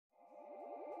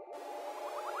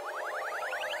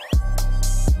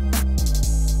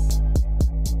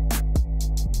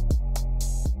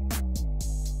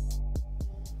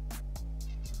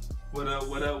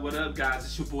guys?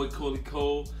 It's your boy Coley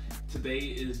Cole. Today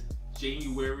is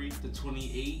January the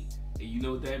 28th, and you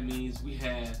know what that means. We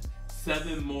have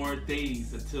 7 more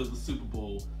days until the Super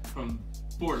Bowl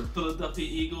for the Philadelphia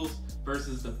Eagles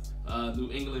versus the New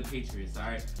England Patriots. All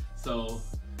right, so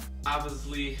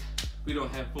obviously we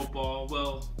don't have football.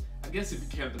 Well, I guess if you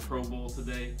count the Pro Bowl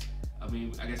today, I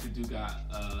mean, I guess we do got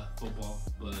football,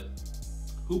 but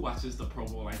who watches the Pro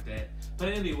Bowl like that? But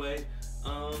anyway,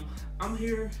 I'm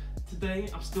here today.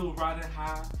 I'm still riding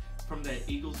high from that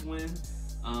Eagles win.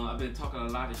 I've been talking a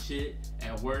lot of shit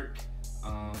at work.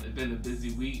 It's been a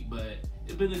busy week, but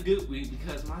it's been a good week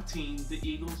because my team, the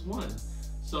Eagles, won.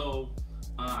 So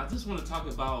I just want to talk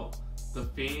about the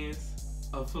fans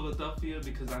of Philadelphia,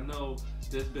 because I know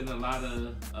there's been a lot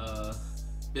of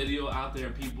video out there,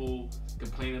 people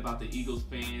complaining about the Eagles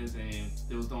fans, and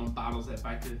they was throwing bottles at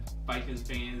Vikings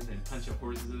fans and punching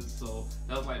horses. So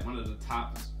that was like one of the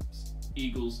top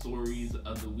Eagles stories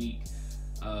of the week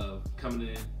coming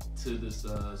into this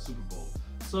Super Bowl.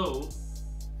 So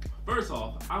first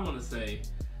off, I want to say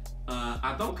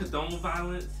I don't condone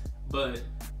violence, but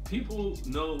people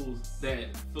know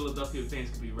that Philadelphia fans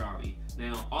can be rowdy.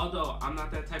 Now, although I'm not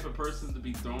that type of person to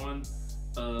be throwing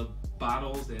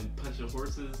bottles and punching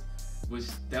horses, which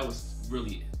that was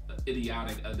really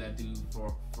idiotic of that dude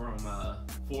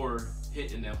for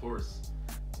hitting that horse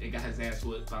and got his ass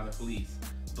whipped by the police.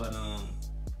 But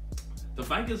the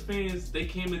Vikings fans, they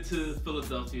came into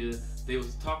Philadelphia, they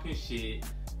was talking shit.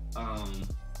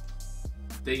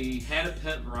 They had a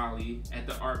pep rally at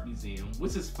the art museum,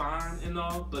 which is fine and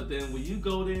all, but then when you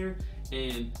go there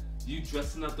and you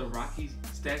dressing up the Rocky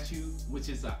statue, which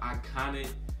is an iconic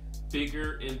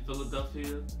figure in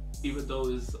Philadelphia, even though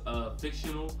it's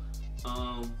fictional,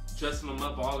 dressing them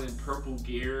up all in purple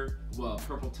gear, well,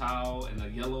 purple towel and a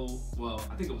yellow, well,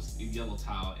 I think it was a yellow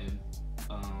towel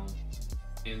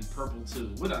and purple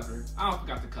too, whatever. I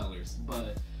forgot the colors,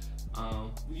 but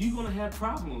you're gonna have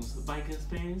problems, Vikings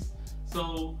fans.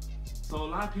 So a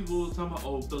lot of people talking about,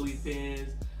 oh, Philly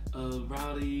fans,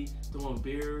 Rowdy throwing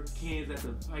beer cans at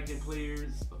the Viking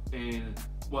players, and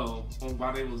well,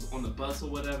 while they was on the bus or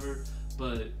whatever.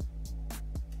 But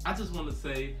I just want to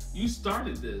say, you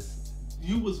started this.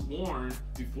 You was warned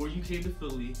before you came to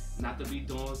Philly not to be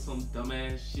doing some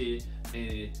dumbass shit,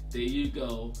 and there you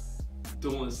go,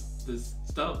 doing this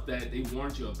stuff that they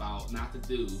warned you about not to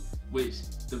do, which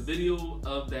the video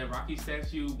of that Rocky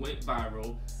statue went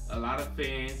viral. A lot of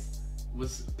fans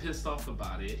was pissed off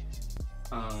about it,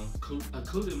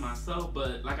 including myself.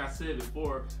 But like I said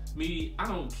before, me, I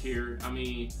don't care. I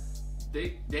mean,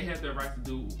 they have their right to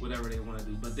do whatever they want to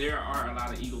do, but there are a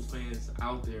lot of Eagles fans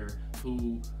out there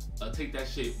who take that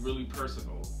shit really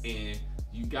personal, and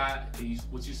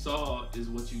what you saw is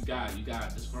what you got. You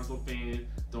got disgruntled fans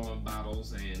throwing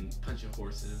bottles and punching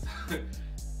horses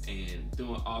and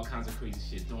doing all kinds of crazy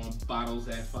shit, throwing bottles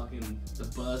at fucking the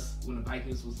bus when the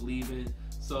Vikings was leaving.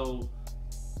 So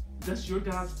that's your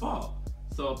guys' fault.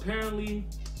 So apparently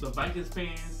the Vikings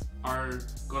fans are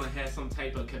gonna have some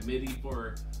type of committee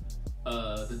for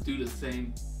to do the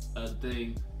same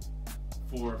thing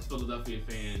for Philadelphia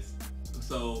fans.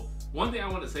 So one thing I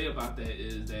want to say about that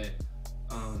is that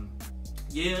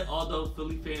yeah, although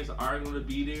Philly fans are going to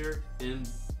be there in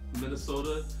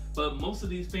Minnesota, but most of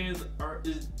these fans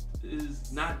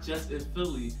is not just in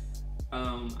Philly.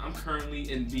 I'm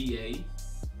currently in VA,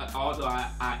 although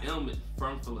I am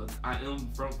from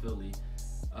Philly.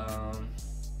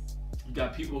 You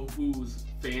got people who's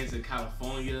fans in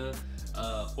California,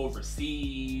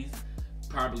 overseas,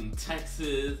 probably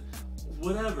Texas,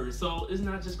 whatever. So it's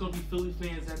not just gonna be Philly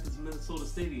fans at this Minnesota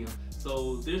stadium.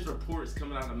 So there's reports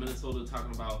coming out of Minnesota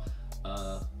talking about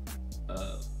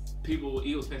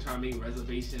Eagles fans trying to make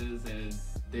reservations, and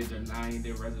they're denying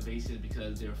their reservations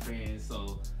because they're fans.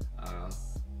 So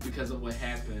because of what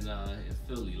happened in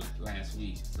Philly last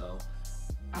week. So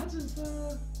I just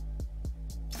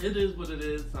it is what it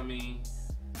is. I mean,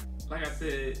 like I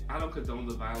said, I don't condone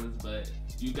the violence, but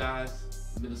you guys,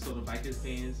 Minnesota Vikings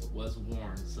fans, was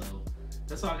warned. So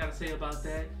that's all I gotta say about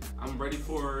that. I'm ready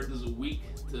for this week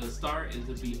to start and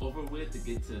to be over with, to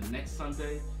get to next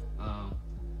Sunday.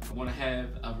 I want to have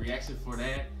a reaction for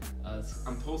that.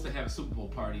 I'm supposed to have a Super Bowl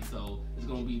party, so it's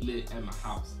gonna be lit at my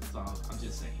house. So I'm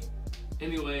just saying.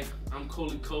 Anyway, I'm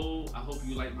Coley Cole. I hope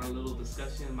you like my little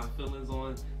discussion, my feelings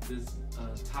on this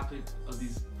topic of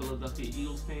these Philadelphia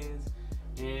Eagles fans,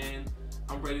 and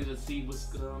I'm ready to see what's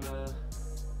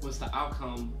the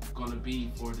outcome gonna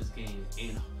be for this game.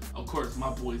 And of course,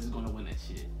 my boys is gonna win that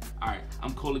shit. All right,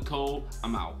 I'm Coley Cole.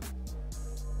 I'm out.